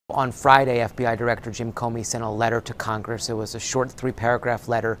On Friday, FBI Director Jim Comey sent a letter to Congress. It was a short 3-paragraph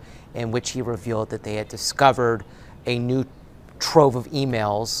letter in which he revealed that they had discovered a new trove of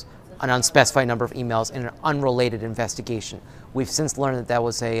emails, an unspecified number of emails, in an unrelated investigation. We've since learned that that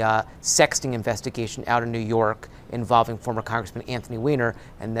was a sexting investigation out of New York involving former Congressman Anthony Weiner,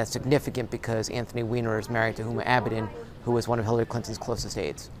 and that's significant because Anthony Weiner is married to Huma Abedin, who was one of Hillary Clinton's closest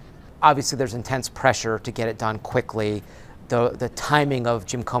aides. Obviously, there's intense pressure to get it done quickly. The timing of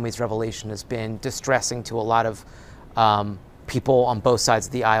Jim Comey's revelation has been distressing to a lot of people on both sides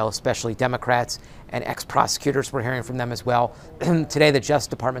of the aisle, especially Democrats and ex-prosecutors. We're hearing from them as well. Today, the Justice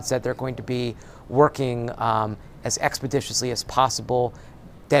Department said they're going to be working as expeditiously as possible,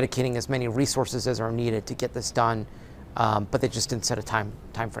 dedicating as many resources as are needed to get this done, but they just didn't set a time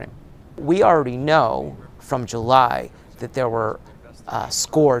frame. We already know from July that there were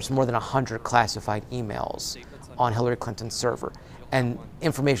scores, more than 100 classified emails on Hillary Clinton's server, and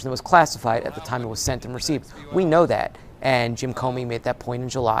information that was classified at the time it was sent and received. We know that, and Jim Comey made that point in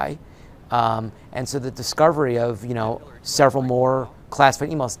July. And so the discovery of, several more classified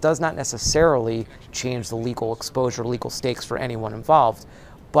emails does not necessarily change the legal exposure, legal stakes for anyone involved.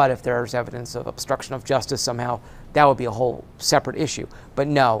 But if there's evidence of obstruction of justice somehow, that would be a whole separate issue. But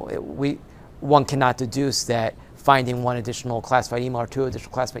no, one cannot deduce that finding one additional classified email or 2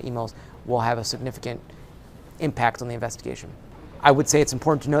 additional classified emails will have a significant impact on the investigation. I would say it's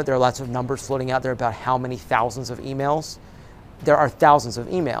important to note there are lots of numbers floating out there about how many thousands of emails. There are thousands of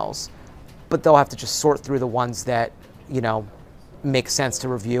emails, but they'll have to just sort through the ones that, make sense to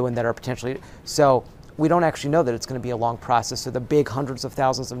review and that are potentially. So we don't actually know that it's going to be a long process. So the big hundreds of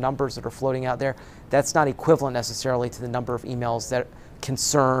thousands of numbers that are floating out there, that's not equivalent necessarily to the number of emails that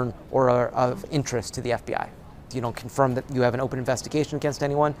concern or are of interest to the FBI. You don't confirm that you have an open investigation against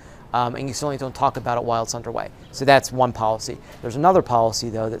anyone, and you certainly don't talk about it while it's underway. So that's one policy. There's another policy,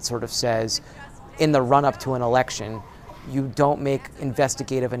 though, that sort of says in the run-up to an election, you don't make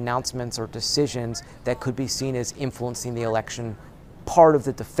investigative announcements or decisions that could be seen as influencing the election. Part of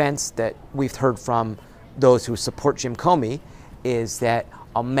the defense that we've heard from those who support Jim Comey is that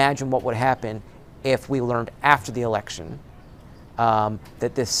imagine what would happen if we learned after the election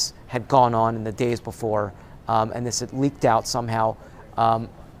that this had gone on in the days before, and this had leaked out somehow. Can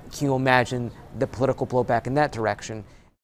you imagine the political blowback in that direction?